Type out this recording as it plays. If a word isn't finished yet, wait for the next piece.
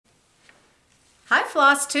Hi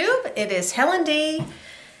Flosstube, it is Helen D,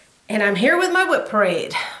 and I'm here with my WIP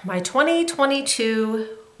parade, my 2022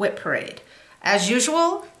 WIP parade. As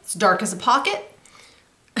usual, it's dark as a pocket.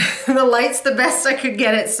 The light's the best I could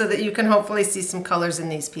get it so that you can hopefully see some colors in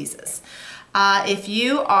these pieces. If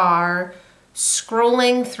you are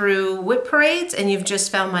scrolling through WIP parades and you've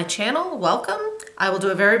just found my channel, welcome. I will do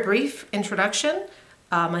a very brief introduction.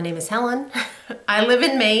 My name is Helen. I live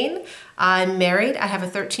in Maine. I'm married. I have a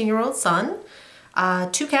 13-year-old son.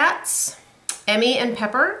 2 cats, Emmy and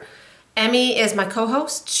Pepper. Emmy is my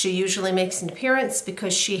co-host. She usually makes an appearance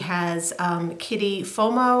because she has kitty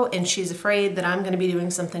FOMO and she's afraid that I'm going to be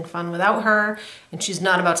doing something fun without her, and she's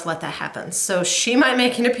not about to let that happen. So she might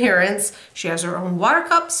make an appearance. She has her own water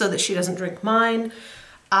cup so that she doesn't drink mine.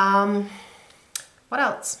 What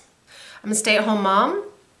else? I'm a stay-at-home mom,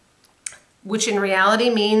 which in reality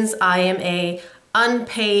means I am a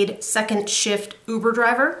unpaid second shift Uber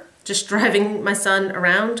driver, just driving my son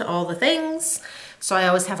around to all the things. So I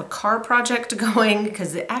always have a car project going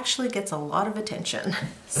because it actually gets a lot of attention.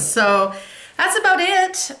 So that's about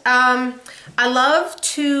it. I love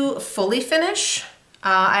to fully finish.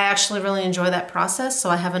 I actually really enjoy that process.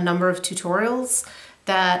 So I have a number of tutorials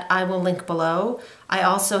that I will link below. I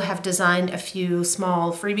also have designed a few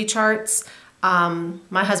small freebie charts.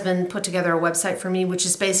 My husband put together a website for me, which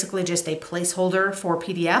is basically just a placeholder for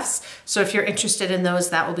PDFs. So if you're interested in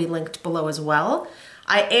those, that will be linked below as well.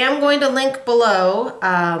 I am going to link below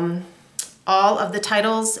all of the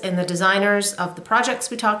titles and the designers of the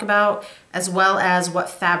projects we talk about, as well as what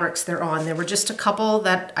fabrics they're on. There were just a couple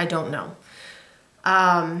that I don't know.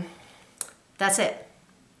 That's it.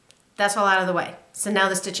 That's all out of the way. So now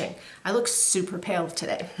the stitching. I look super pale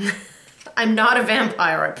today. I'm not a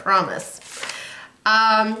vampire, I promise.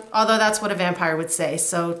 Although that's what a vampire would say,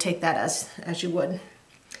 so take that as you would.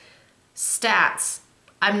 Stats.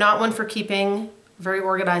 I'm not one for keeping very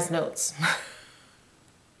organized notes.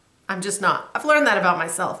 I'm just not. I've learned that about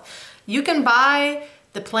myself. You can buy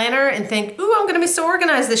the planner and think, ooh, I'm gonna be so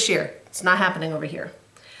organized this year. It's not happening over here.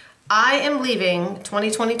 I am leaving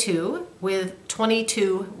 2022 with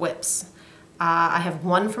 22 WIPs. I have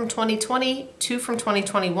 1 from 2020, 2 from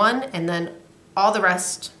 2021, and then all the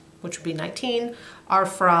rest, which would be 19, are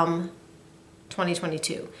from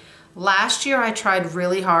 2022. Last year I tried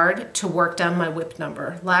really hard to work down my WIP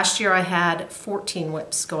number. Last year I had 14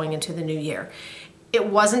 WIPs going into the new year. It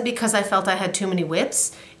wasn't because I felt I had too many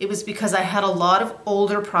WIPs, it was because I had a lot of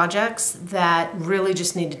older projects that really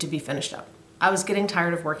just needed to be finished up. I was getting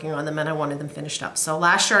tired of working on them and I wanted them finished up. So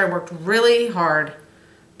last year I worked really hard,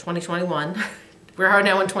 2021, we're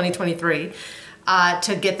now in 2023,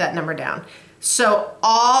 to get that number down. So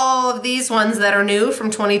all of these ones that are new from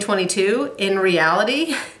 2022, in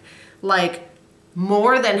reality, like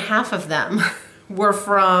more than half of them were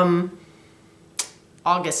from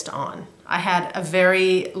August on. I had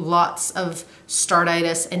lots of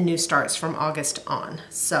startitis and new starts from August on.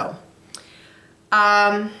 So,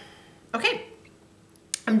 okay,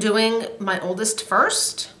 I'm doing my oldest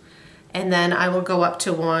first, and then I will go up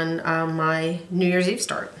to my New Year's Eve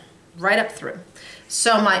start, right up through.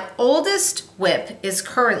 So my oldest WIP is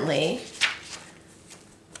currently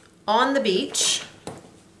on the beach.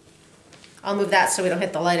 I'll move that so we don't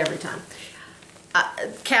hit the light every time.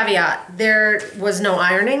 Caveat, there was no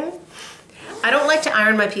ironing. I don't like to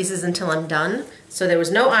iron my pieces until I'm done, so there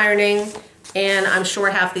was no ironing, and I'm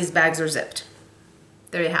sure half these bags are zipped.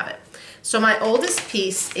 There you have it. So my oldest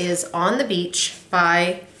piece is On the Beach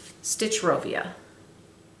by Stitchrovia.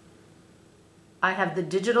 I have the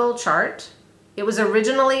digital chart. It was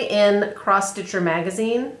originally in Cross Stitcher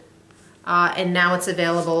magazine, and now it's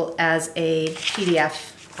available as a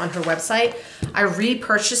PDF on her website. I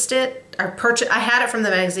repurchased it. I had it from the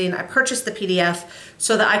magazine. I purchased the PDF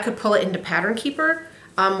so that I could pull it into Pattern Keeper,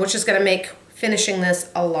 which is going to make finishing this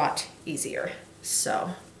a lot easier.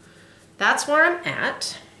 So that's where I'm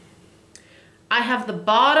at. I have the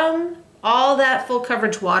bottom, all that full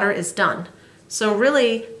coverage water is done. So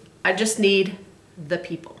really, I just need the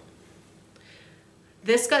people.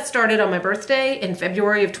 This got started on my birthday in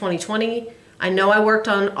February of 2020. I know I worked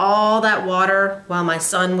on all that water while my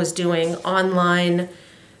son was doing online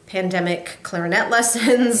pandemic clarinet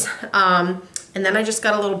lessons. And then I just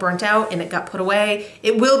got a little burnt out and it got put away.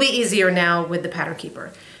 It will be easier now with the Pattern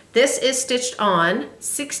Keeper. This is stitched on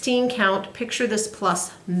 16 count Picture This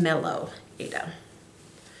Plus Mello Ada.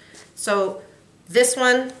 So this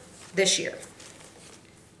one, this year.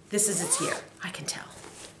 This is its year, I can tell.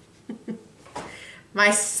 My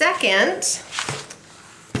second,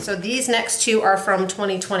 so these next two are from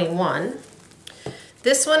 2021.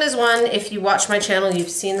 This one is one, if you watch my channel, you've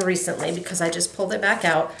seen recently because I just pulled it back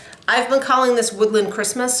out. I've been calling this Woodland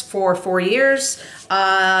Christmas for 4 years.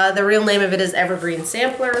 The real name of it is Evergreen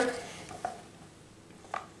Sampler.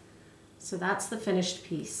 So that's the finished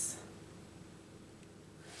piece.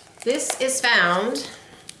 This is found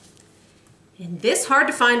in this hard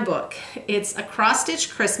to find book. It's a cross stitch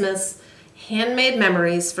Christmas handmade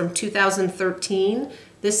memories from 2013.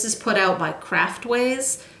 This is put out by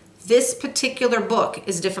Craftways. This particular book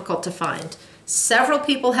is difficult to find. Several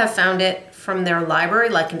people have found it from their library,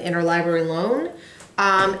 like an interlibrary loan.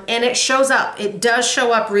 And it shows up. It does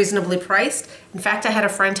show up reasonably priced. In fact, I had a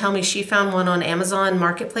friend tell me she found one on Amazon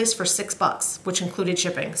Marketplace for $6, which included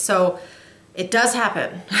shipping. So it does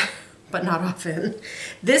happen, but not often.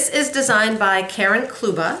 This is designed by Karen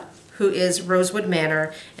Kluba, who is Rosewood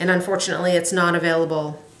Manor, and unfortunately it's not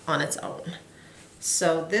available on its own.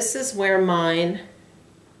 So this is where mine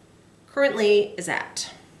currently is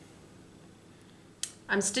at.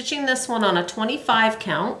 I'm stitching this one on a 25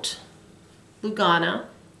 count lugana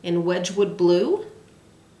in Wedgewood blue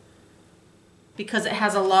because it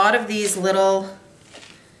has a lot of these little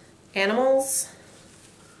animals,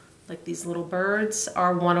 like these little birds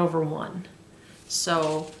are 1/1.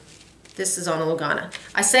 So this is on a lugana.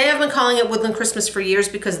 I say I've been calling it Woodland Christmas for years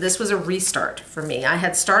because this was a restart for me. I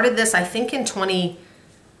had started this, I think, in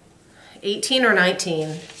 2018 or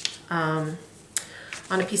 19 on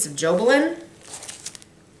a piece of Jobelan.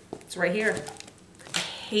 It's right here. I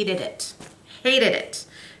hated it. Hated it.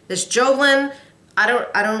 This Jobelan, I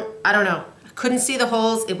don't know. I couldn't see the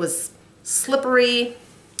holes. It was slippery.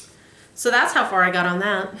 So that's how far I got on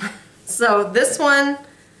that. So this one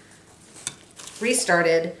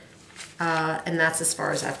restarted, and that's as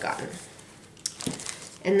far as I've gotten.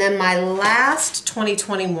 And then my last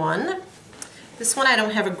 2021, this one I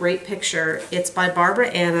don't have a great picture. It's by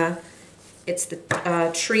Barbara Anna. It's the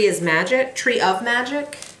Tree of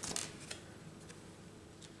Magic.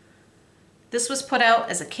 This was put out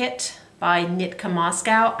as a kit by Nitka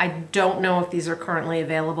Moscow. I don't know if these are currently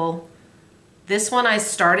available. This one I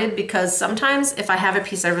started because sometimes if I have a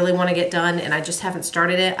piece I really want to get done and I just haven't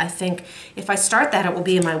started it, I think if I start that it will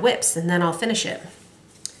be in my WIPs and then I'll finish it.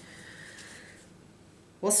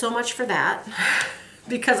 Well, so much for that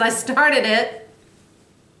because I started it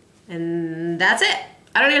and that's it.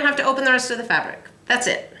 I don't even have to open the rest of the fabric. That's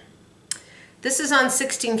it. This is on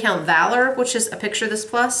 16 count Valor, which is a Picture This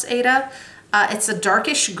Plus, Ada. It's a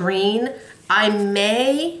darkish green. I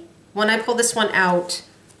may, when I pull this one out,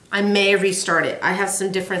 I may restart it. I have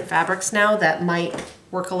some different fabrics now that might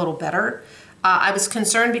work a little better. I was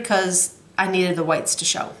concerned because I needed the whites to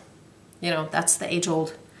show. You know, that's the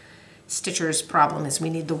age-old stitcher's problem, is we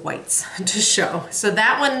need the whites to show. So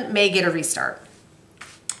that one may get a restart.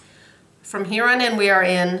 From here on in, we are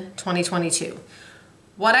in 2022.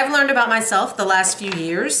 What I've learned about myself the last few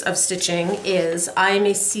years of stitching is I am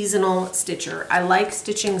a seasonal stitcher. I like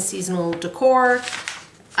stitching seasonal decor.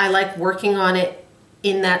 I like working on it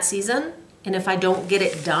in that season. And if I don't get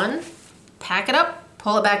it done, pack it up,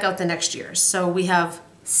 pull it back out the next year. So we have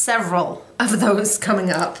several of those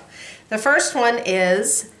coming up. The first one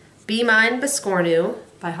is Be Mine Biscornu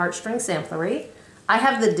by Heartstring Samplery. I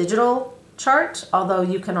have the digital chart, although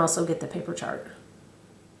you can also get the paper chart.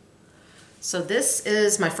 So this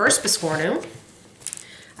is my first Biscornu.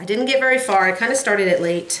 I didn't get very far. I kind of started it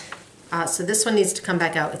late. So this one needs to come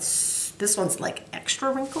back out. This one's like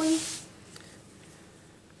extra wrinkly.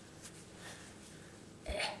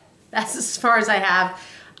 That's as far as I have.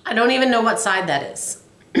 I don't even know what side that is.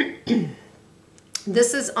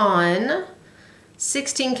 This is on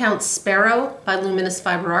 16 count Sparrow by Luminous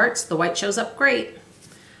Fiberarts. The white shows up great.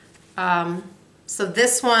 So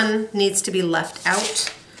this one needs to be left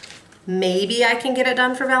out. Maybe I can get it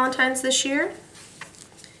done for Valentine's this year.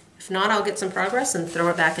 If not, I'll get some progress and throw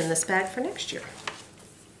it back in this bag for next year.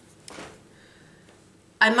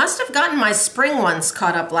 I must have gotten my spring ones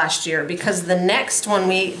caught up last year because the next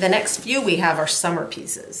few we have are summer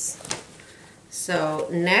pieces. So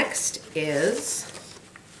next is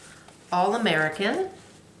All American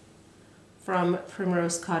from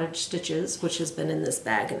Primrose Cottage Stitches, which has been in this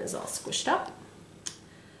bag and is all squished up.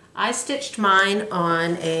 I stitched mine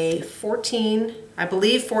on a 14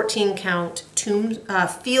 count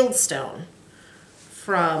Fieldstone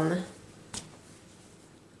from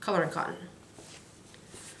Color and Cotton.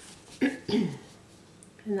 And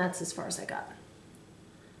that's as far as I got.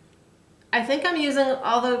 I think I'm using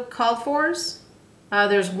all the called fors.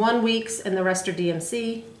 There's 1 weeks and the rest are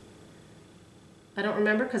DMC. I don't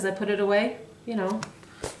remember because I put it away, you know,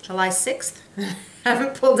 July 6th.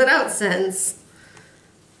 Haven't pulled it out since.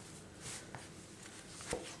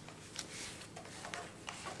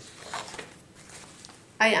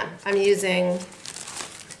 I'm using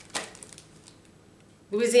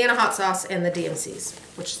Louisiana hot sauce and the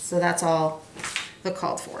DMCs, so that's all the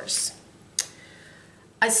called fors.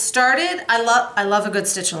 I love a good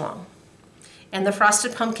stitch along, and the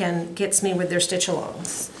Frosted Pumpkin gets me with their stitch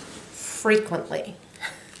alongs frequently.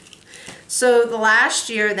 So the last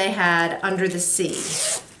year they had Under the Sea,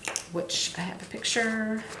 which I have a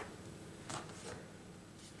picture.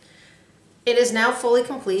 It is now fully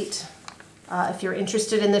complete. If you're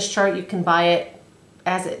interested in this chart, you can buy it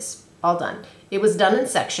as is, all done. It was done in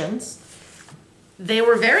sections. They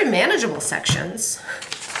were very manageable sections.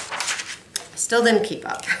 Still didn't keep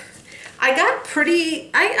up. I got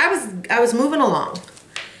pretty, I was moving along.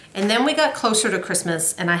 And then we got closer to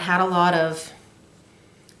Christmas and I had a lot of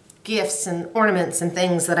gifts and ornaments and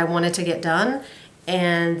things that I wanted to get done.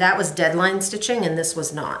 And that was deadline stitching and this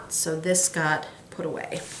was not. So this got put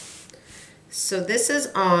away. So this is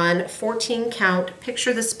on 14 count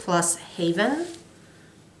Picture This Plus Haven.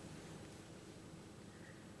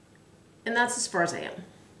 And that's as far as I am.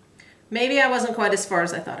 Maybe I wasn't quite as far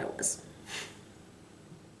as I thought I was.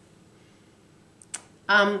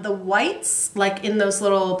 The whites, like in those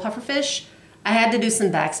little pufferfish, I had to do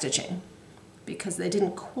some back stitching because they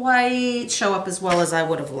didn't quite show up as well as I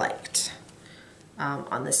would have liked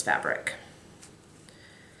on this fabric.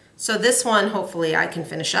 So this one, hopefully I can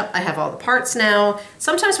finish up. I have all the parts now.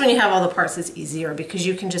 Sometimes when you have all the parts, it's easier because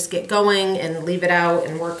you can just get going and leave it out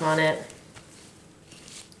and work on it.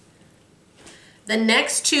 The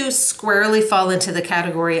next two squarely fall into the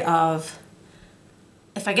category of,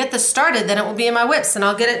 if I get this started, then it will be in my WIPs and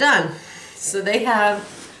I'll get it done. So they have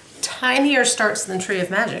tinier starts than Tree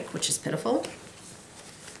of Magic, which is pitiful.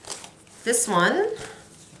 This one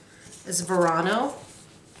is Verano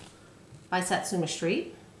by Satsuma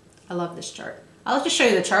Street. I love this chart. I'll just show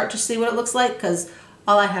you the chart to see what it looks like because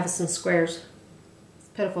all I have is some squares. It's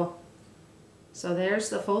pitiful. So there's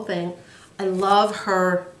the full thing. I love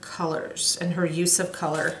her colors and her use of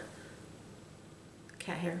color.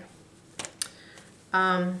 Cat hair.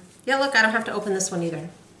 Yeah, look, I don't have to open this one either.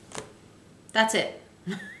 That's it.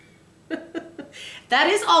 That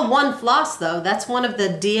is all one floss though. That's one of the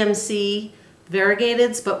DMC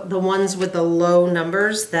variegateds, but the ones with the low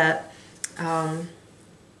numbers that,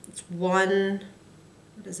 it's one,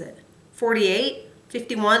 what is it? 48,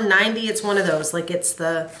 51, 90, it's one of those. Like it's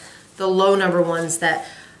the low number ones that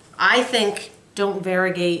I think don't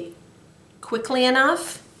variegate quickly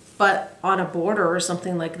enough, but on a border or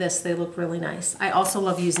something like this, they look really nice. I also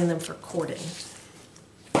love using them for cording.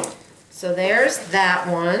 So there's that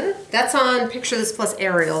one. That's on Picture This Plus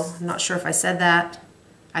Aerial. I'm not sure if I said that.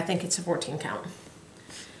 I think it's a 14 count.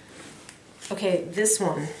 Okay, this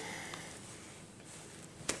one.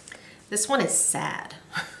 This one is sad.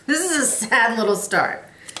 This is a sad little start.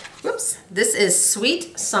 Whoops. This is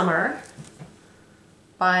Sweet Summer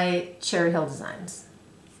by Cherry Hill Designs?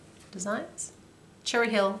 Cherry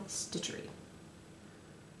Hill Stitchery.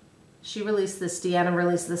 She released this, Deanna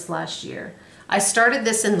released this last year. I started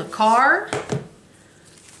this in the car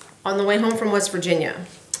on the way home from West Virginia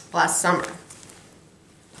last summer.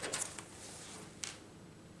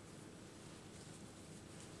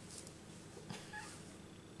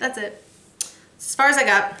 That's it. As far as I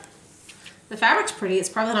got. The fabric's pretty. It's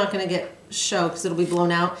probably not going to get show because it'll be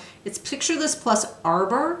blown out. It's Picture This Plus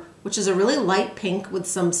Arbor, which is a really light pink with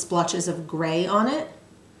some splotches of gray on it.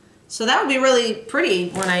 So that would be really pretty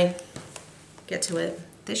when I get to it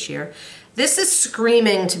this year. This is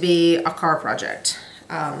screaming to be a car project.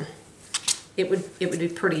 It would be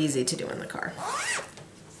pretty easy to do in the car.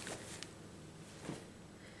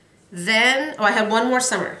 Then, oh, I had one more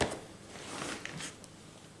summer.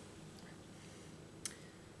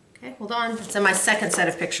 Okay, hold on. It's in my second set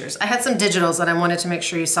of pictures. I had some digitals and I wanted to make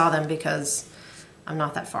sure you saw them because I'm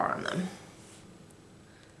not that far on them.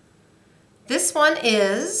 This one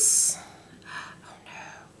is, oh no,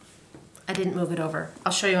 I didn't move it over.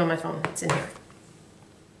 I'll show you on my phone. It's in here.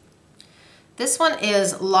 This one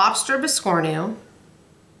is Lobster Biscornu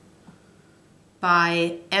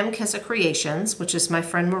by Mkissa Creations, which is my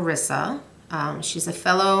friend Marissa. She's a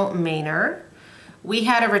fellow Mainer. We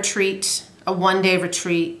had a retreat, a one-day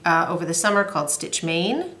retreat over the summer called Stitch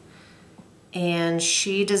Maine, and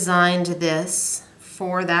she designed this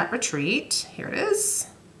for that retreat. Here it is.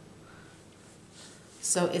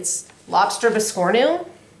 So it's Lobster Biscornu,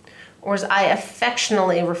 or as I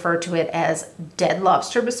affectionately refer to it as Dead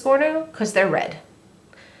Lobster Biscornu, because they're red.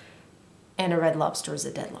 And a red lobster is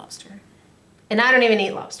a dead lobster. And I don't even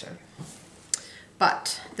eat lobster.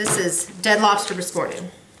 But this is Dead Lobster Biscornu.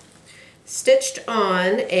 Stitched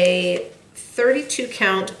on a 32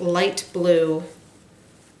 count light blue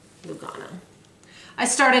lugana. I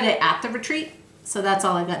started it at the retreat, So that's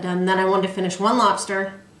all I got done. And then I wanted to finish one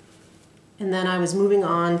lobster, and then I was moving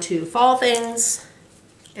on to fall things,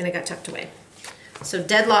 and it got tucked away. So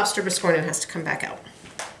dead lobster Biscornu has to come back out.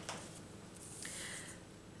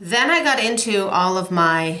 Then I got into all of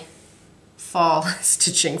my fall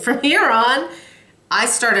stitching. From here on, I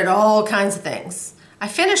started all kinds of things. I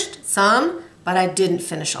finished some, but I didn't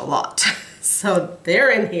finish a lot. So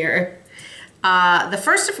they're in here. The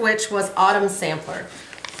first of which was Autumn Sampler.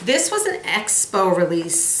 This was an expo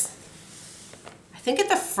release, I think at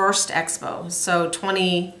the first expo, so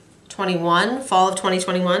 2021, fall of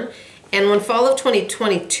 2021. And when fall of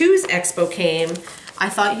 2022's expo came, I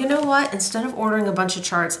thought, you know what, instead of ordering a bunch of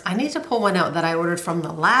charts, I need to pull one out that I ordered from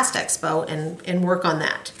the last expo and work on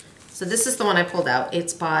that. So this is the one I pulled out.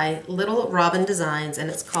 It's by Little Robin Designs, and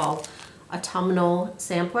it's called Autumnal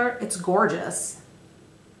Sampler. It's gorgeous.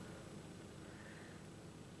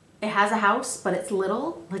 It has a house, but it's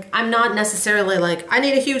little. Like, I'm not necessarily like, I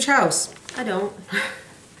need a huge house. I don't.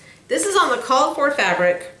 This is on the called for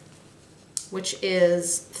fabric, which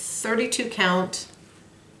is 32 count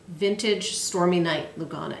vintage Stormy Night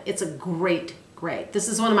Lugana. It's a great gray. This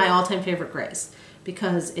is one of my all-time favorite grays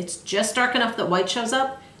because it's just dark enough that white shows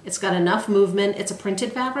up. It's got enough movement. It's a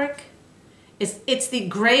printed fabric. It's the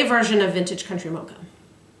gray version of vintage Country Mocha.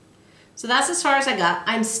 So that's as far as I got.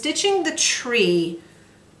 I'm stitching the tree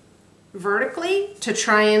vertically to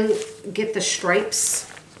try and get the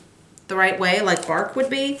stripes the right way, like bark would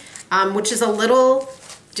be, which is a little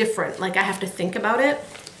different. Like, I have to think about it.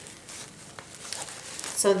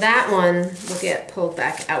 So that one will get pulled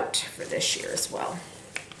back out for this year as well.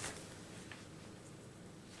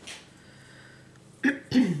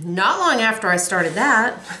 Not long after I started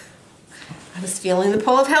that, I was feeling the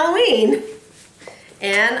pull of Halloween,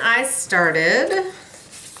 and I started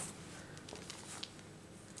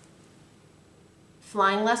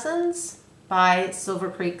Flying Lessons by Silver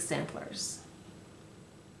Creek Samplers.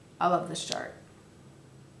 I love this chart.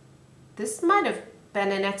 This might have been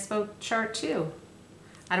an expo chart too.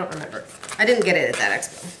 I don't remember. I didn't get it at that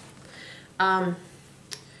expo.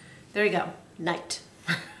 There you go. Night.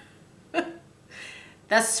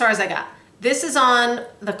 That's as far as I got. This is on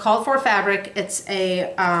the called for fabric. It's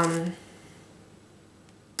a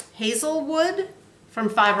Hazelwood from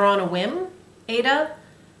Fiberarts Whim, Ada.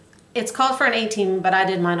 It's called for an 18, but I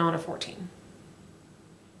did mine on a 14.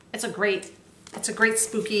 It's a great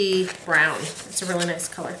spooky brown. It's a really nice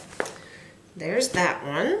color. There's that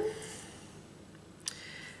one.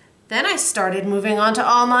 Then I started moving on to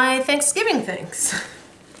all my Thanksgiving things.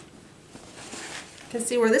 You can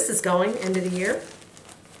see where this is going, end of the year.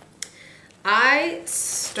 I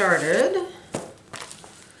started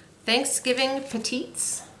Thanksgiving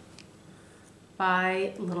Petites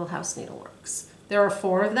by Little House Needleworks. There are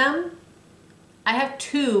 4 of them. I have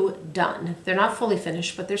 2 done. They're not fully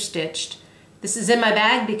finished, but they're stitched. This is in my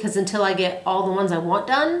bag because until I get all the ones I want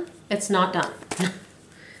done, it's not done.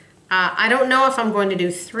 I don't know if I'm going to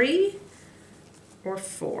do 3 or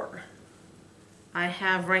 4. I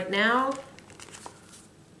have right now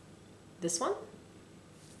this one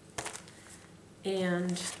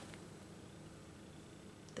and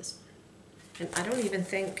this one. And I don't even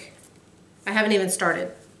think, I haven't even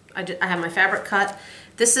started. I have my fabric cut.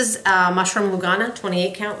 This is Mushroom Lugana,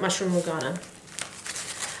 28 count Mushroom Lugana.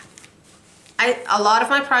 A lot of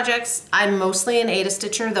my projects, I'm mostly an Ada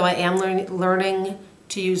stitcher, though I am learning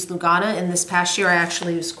to use Lugana. And this past year I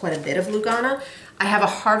actually used quite a bit of Lugana. I have a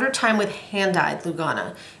harder time with hand-dyed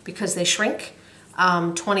Lugana because they shrink.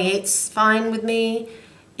 28's fine with me.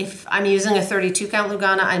 If I'm using a 32 count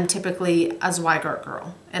Lugana, I'm typically a Zweigart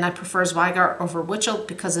girl. And I prefer Zweigart over Witchell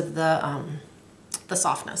because of the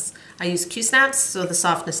softness. I use Q-snaps, so the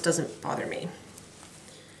softness doesn't bother me.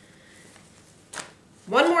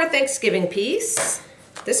 One more Thanksgiving piece.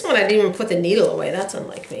 This one I didn't even put the needle away. That's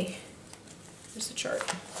unlike me. Here's the chart.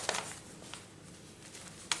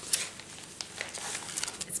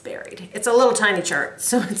 It's buried. It's a little tiny chart,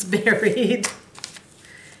 so it's buried.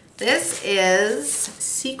 This is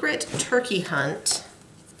Secret Turkey Hunt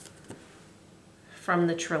from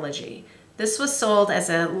the trilogy. This was sold as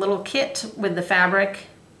a little kit with the fabric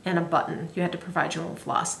and a button. You had to provide your own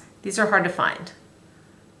floss. These are hard to find.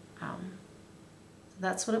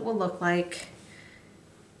 That's what it will look like.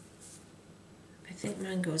 I think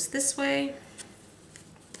mine goes this way.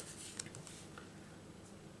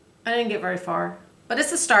 I didn't get very far, but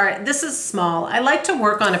it's a start. This is small. I like to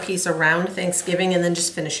work on a piece around Thanksgiving and then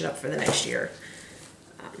just finish it up for the next year.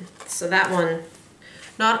 So that one,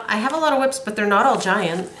 I have a lot of whips, but they're not all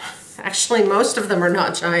giant. Actually, most of them are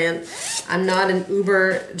not giant. I'm not an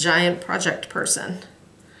uber giant project person.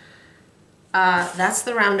 That's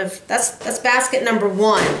the round of, that's basket number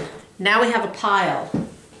 1. Now we have a pile.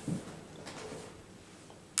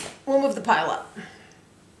 We'll move the pile up.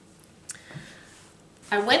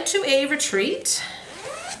 I went to a retreat,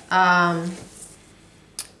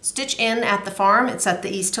 Stitch In at the farm. It's at the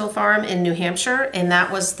East Hill Farm in New Hampshire, and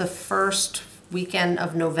that was the first weekend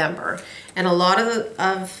of November. And a lot of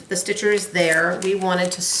the stitchers there, we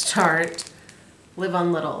wanted to start Live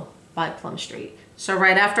on Little by Plum Street. So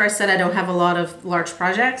right after I said I don't have a lot of large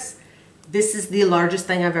projects, this is the largest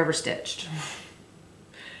thing I've ever stitched.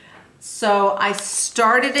 So I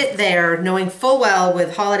started it there, knowing full well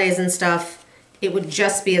with holidays and stuff, it would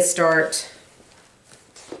just be a start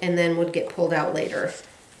and then would get pulled out later.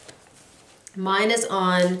 Mine is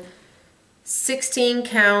on 16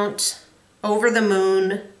 count Over the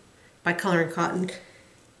Moon by Color and Cotton.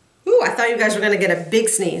 Ooh, I thought you guys were gonna get a big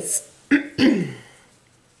sneeze.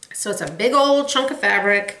 So it's a big old chunk of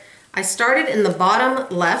fabric. I started in the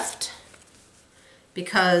bottom left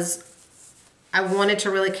because I wanted to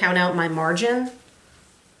really count out my margin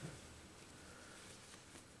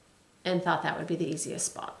and thought that would be the easiest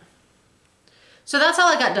spot. So that's all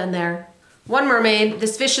I got done there. One mermaid,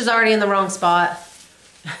 this fish is already in the wrong spot,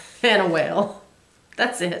 and a whale.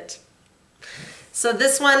 That's it. So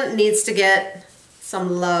this one needs to get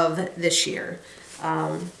some love this year.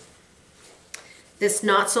 This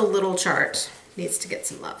Not So Little chart needs to get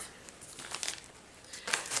some love.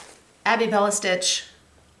 Abby Bella Stitch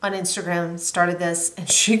on Instagram started this, and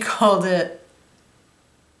she called it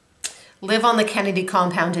Live on the Kennedy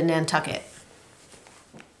Compound in Nantucket.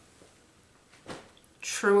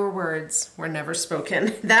 Truer words were never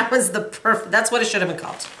spoken. That was the that's what it should have been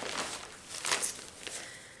called.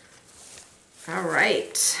 All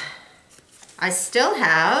right. I still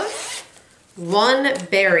have one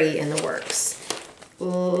berry in the works.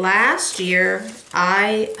 Last year,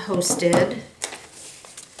 I hosted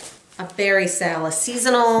a berry sale, a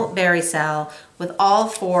seasonal berry sale with all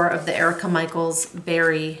 4 of the Erica Michaels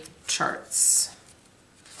berry charts.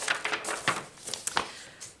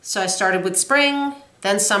 So I started with spring,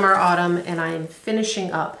 then summer, autumn, and I'm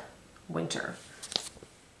finishing up winter.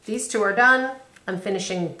 These 2 are done. I'm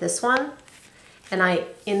finishing this one, and I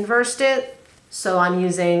inversed it, so I'm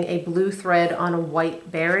using a blue thread on a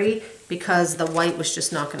white berry because the white was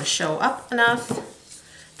just not going to show up enough.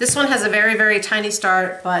 This one has a very, very tiny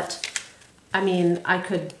start, but I mean,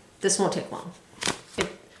 this won't take long.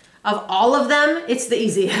 Of all of them, it's the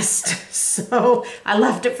easiest, so I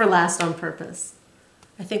left it for last on purpose.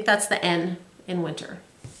 I think that's the N in winter.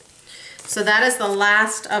 So that is the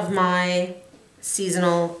last of my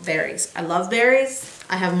seasonal berries. I love berries.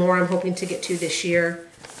 I have more I'm hoping to get to this year,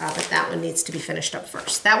 but that one needs to be finished up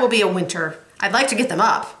first. That will be a winter. I'd like to get them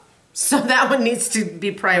up, so that one needs to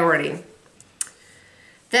be priority.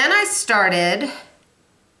 Then I started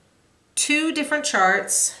 2 different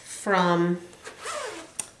charts from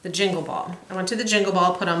the Jingle Ball. I went to the Jingle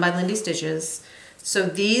Ball put on by Lindy Stitches. So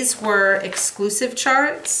these were exclusive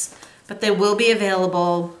charts, but they will be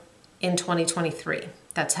available in 2023.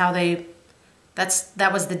 That's how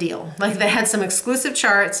that was the deal. Like, they had some exclusive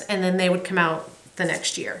charts and then they would come out the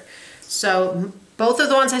next year. So both of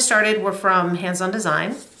the ones I started were from Hands On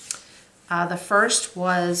Design. The first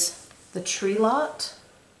was the Tree Lot.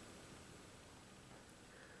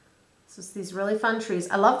 So it's these really fun trees.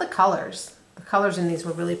 I love the colors. The colors in these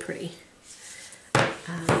were really pretty.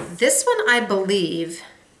 This one, I believe,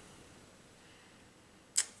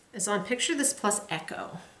 is on Picture This Plus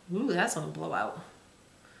Echo. Ooh, that's on Blowout.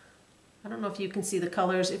 I don't know if you can see the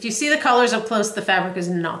colors. If you see the colors up close, the fabric is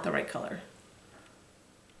not the right color.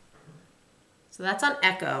 So that's on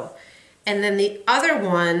Echo. And then the other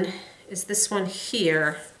one is this one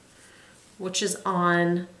here, which is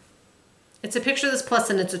on, it's a Picture This Plus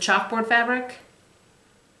and it's a chalkboard fabric.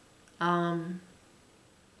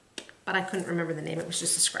 But I couldn't remember the name, it was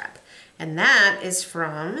just a scrap. And that is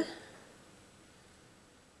from,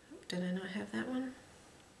 did I not have that one?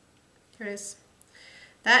 Here it is.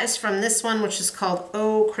 That is from this one, which is called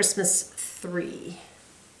Oh Christmas 3.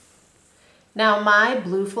 Now my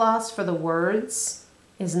blue floss for the words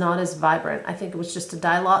is not as vibrant. I think it was just a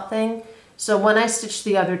dye lot thing. So when I stitch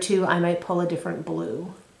the other 2, I might pull a different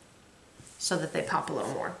blue so that they pop a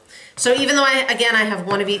little more. So even though I have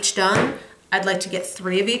 1 of each done, I'd like to get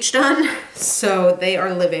 3 of each done. So they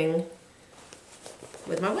are living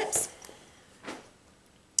with my WIPs.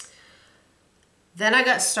 Then I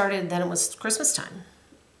got started, then it was Christmas time.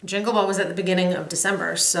 Jingle Ball was at the beginning of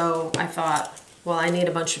December, so I thought, well, I need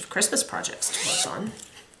a bunch of Christmas projects to work on.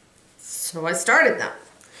 So I started them.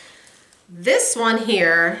 This one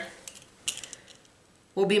here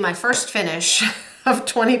will be my first finish of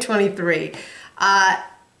 2023.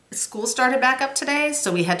 School started back up today,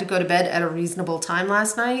 so we had to go to bed at a reasonable time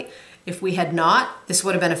last night. If we had not, this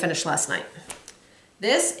would have been a finish last night.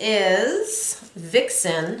 This is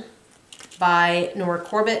Vixen by Nora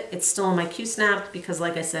Corbett. It's still in my Q-snap because,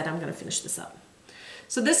 like I said, I'm going to finish this up.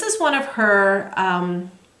 So this is one of her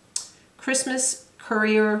Christmas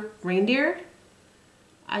Courier reindeer.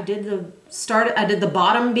 I did the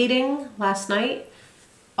bottom beading last night.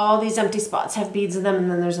 All these empty spots have beads in them,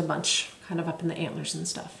 and then there's a bunch kind of up in the antlers and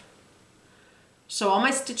stuff. So all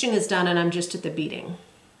my stitching is done and I'm just at the beading.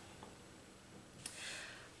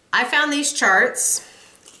 I found these charts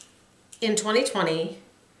in 2020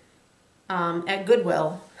 at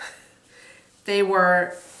Goodwill. They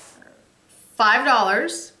were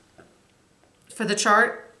 $5 for the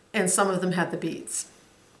chart, and some of them had the beads.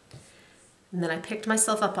 And then I picked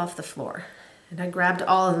myself up off the floor and I grabbed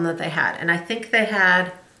all of them that they had. And I think they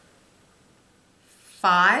had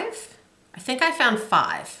 5. I think I found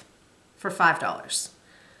 5 for $5.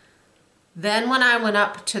 Then when I went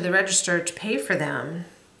up to the register to pay for them,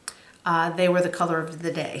 they were the color of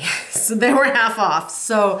the day. So they were half off.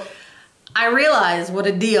 So I realized what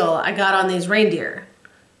a deal I got on these reindeer,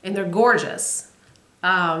 and they're gorgeous.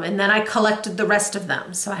 And then I collected the rest of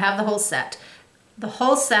them. So I have the whole set. The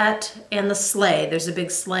whole set and the sleigh, there's a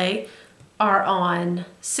big sleigh, are on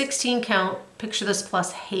 16 count Picture This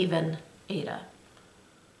Plus Haven Aida.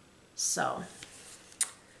 So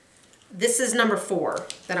this is number 4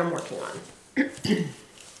 that I'm working on.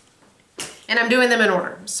 And I'm doing them in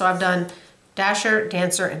order. So I've done Dasher,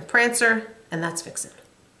 Dancer, and Prancer, and that's Vixen.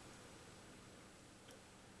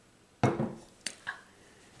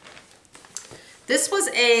 This was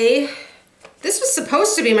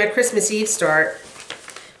supposed to be my Christmas Eve start,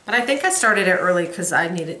 but I think I started it early because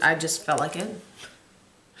I just felt like it.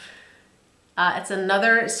 It's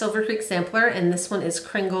another Silver Creek sampler, and this one is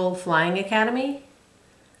Kringle Flying Academy.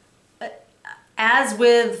 As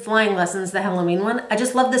with Flying Lessons, the Halloween one, I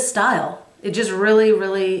just love this style. It just really,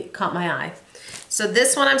 really caught my eye. So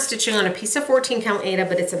this one I'm stitching on a piece of 14 count Aida,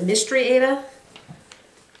 but it's a mystery Aida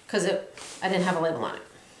because I didn't have a label on it.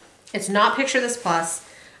 It's not Picture This Plus.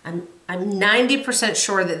 I'm 90%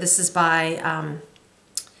 sure that this is by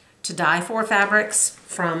To Die For Fabrics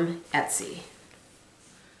from Etsy.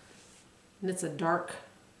 And it's a dark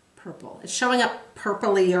purple. It's showing up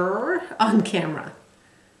purplier on camera.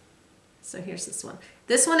 So here's this one.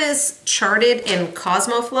 This one is charted in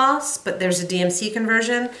Cosmo Floss, but there's a DMC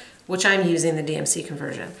conversion, which I'm using the DMC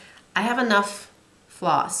conversion. I have enough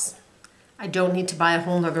floss. I don't need to buy a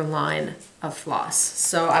whole nother line of floss.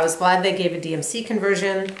 So I was glad they gave a DMC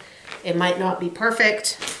conversion. It might not be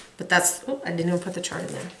perfect, but that's, oh, I didn't even put the chart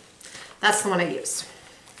in there. That's the one I used.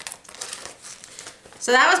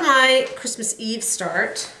 So that was my Christmas Eve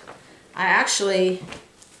start. I actually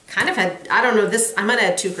kind of had, I don't know, this, I might have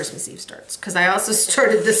had 2 Christmas Eve starts because I also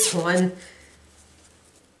started this one.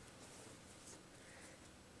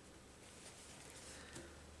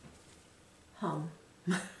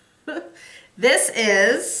 This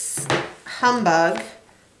is Humbug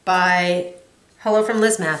by Hello from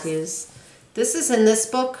Liz Matthews. This is in this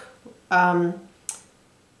book.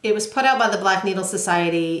 It was put out by the Black Needle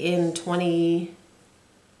Society in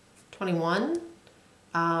 2021.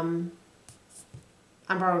 I'm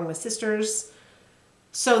borrowing my sister's.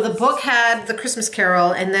 So the book had the Christmas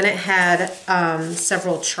Carol, and then it had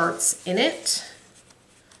several charts in it.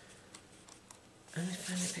 Let me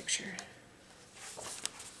find a picture.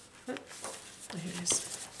 Oh, here it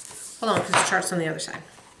is. Hold on, because the chart's on the other side.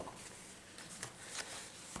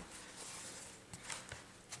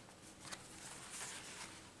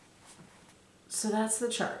 So that's the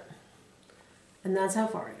chart. And that's how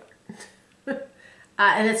far I got.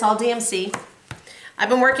 And it's all DMC. I've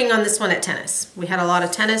been working on this one at tennis. We had a lot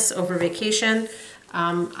of tennis over vacation.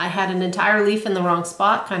 I had an entire leaf in the wrong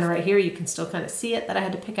spot, kind of right here. You can still kind of see it that I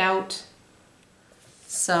had to pick out.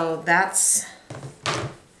 So that's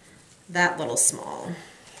that little small.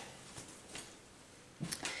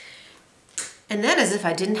 And then, as if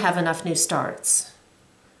I didn't have enough new starts,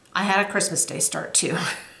 I had a Christmas Day start too.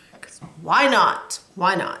 Why not?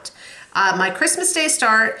 Why not? My Christmas Day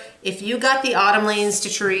start, if you got the Autumn Lane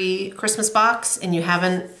Stitchery Christmas box and you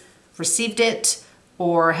haven't received it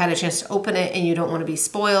or had a chance to open it and you don't want to be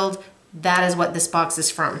spoiled, that is what this box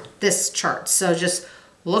is from, this chart. So just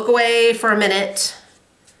look away for a minute.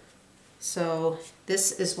 So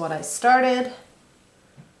this is what I started.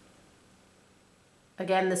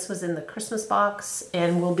 Again, this was in the Christmas box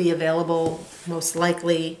and will be available most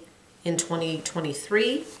likely in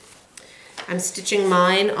 2023. I'm stitching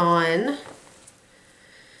mine on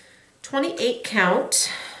 28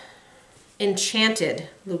 count Enchanted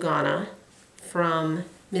Lugana from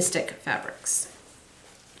Mystic Fabrics.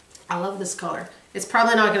 I love this color. It's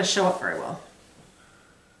probably not going to show up very well,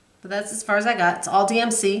 but that's as far as I got. It's all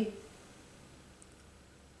DMC.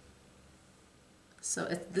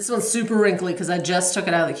 So this one's super wrinkly because I just took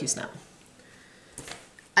it out of the Q-snap.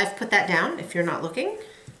 I've put that down if you're not looking.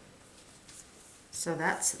 So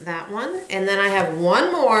that's that one. And then I have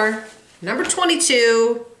one more, number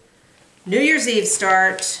 22, New Year's Eve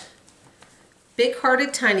start, Big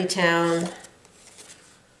Hearted Tiny Town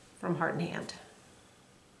from Heart and Hand.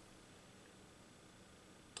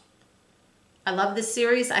 I love this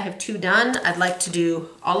series. I have 2 done. I'd like to do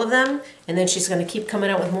all of them, and then she's going to keep coming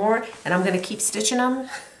out with more, and I'm going to keep stitching them.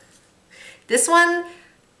 This one,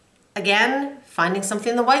 again, finding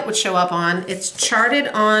something the white would show up on. It's charted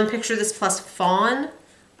on Picture This Plus Fawn.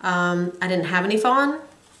 I didn't have any fawn.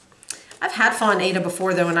 I've had fawn Ada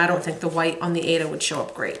before though, and I don't think the white on the Ada would show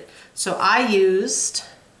up great. So I used,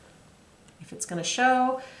 if it's going to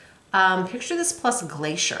show, Picture This Plus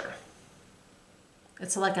Glacier.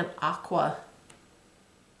 It's like an aqua.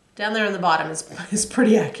 Down there on the bottom is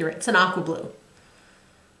pretty accurate. It's an aqua blue.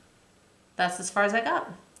 That's as far as I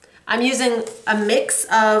got. I'm using a mix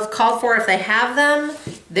of called for if they have them.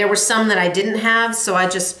 There were some that I didn't have, so I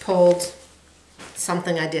just pulled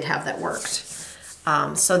something I did have that worked.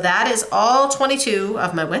 So that is all 22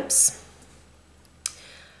 of my WIPs.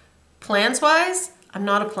 Plans-wise, I'm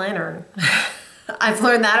not a planner. I've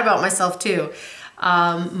learned that about myself too.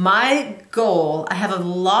 My goal, I have a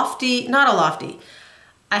lofty, not a lofty,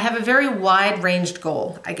 I have a very wide-ranged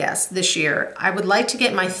goal, I guess, this year. I would like to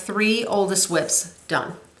get my 3 oldest WIPs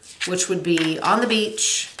done, which would be On the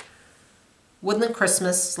Beach, Woodland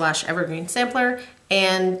Christmas / Evergreen Sampler,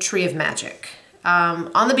 and Tree of Magic.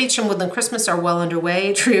 On the Beach and Woodland Christmas are well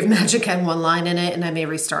underway. Tree of Magic had 1 line in it, and I may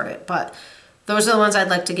restart it, but those are the ones I'd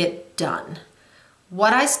like to get done.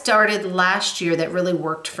 What I started last year that really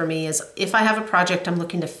worked for me is if I have a project I'm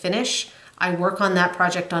looking to finish, I work on that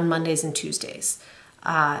project on Mondays and Tuesdays.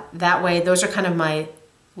 That way, those are kind of my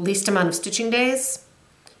least amount of stitching days.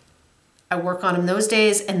 I work on them those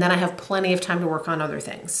days, and then I have plenty of time to work on other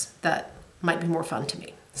things that might be more fun to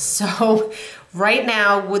me. So right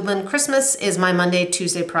now, Woodland Christmas is my Monday,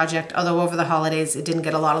 Tuesday project, although over the holidays it didn't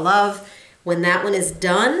get a lot of love. When that one is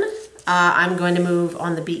done, I'm going to move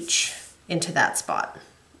On the Beach into that spot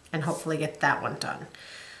and hopefully get that one done.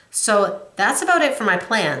 So that's about it for my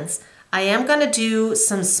plans. I am going to do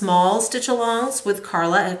some small stitch-alongs with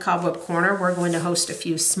Carla at Cobweb Corner. We're going to host a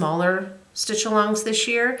few smaller stitch-alongs this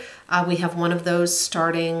year. We have one of those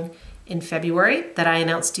starting in February that I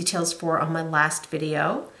announced details for on my last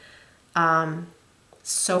video.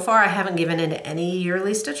 So far I haven't given into any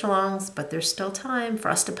yearly stitch-alongs, but there's still time.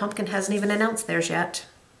 Frosted Pumpkin hasn't even announced theirs yet.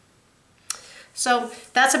 So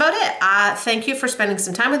that's about it. Thank you for spending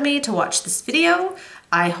some time with me to watch this video.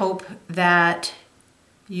 I hope that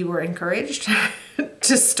you were encouraged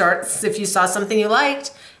to start. If you saw something you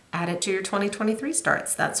liked, add it to your 2023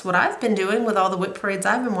 starts. That's what I've been doing with all the WIP parades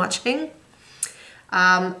I've been watching.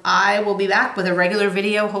 I will be back with a regular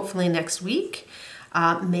video hopefully next week.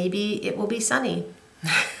 Maybe it will be sunny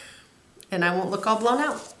and I won't look all blown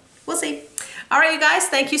out. We'll see. All right, you guys,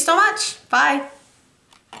 thank you so much. Bye.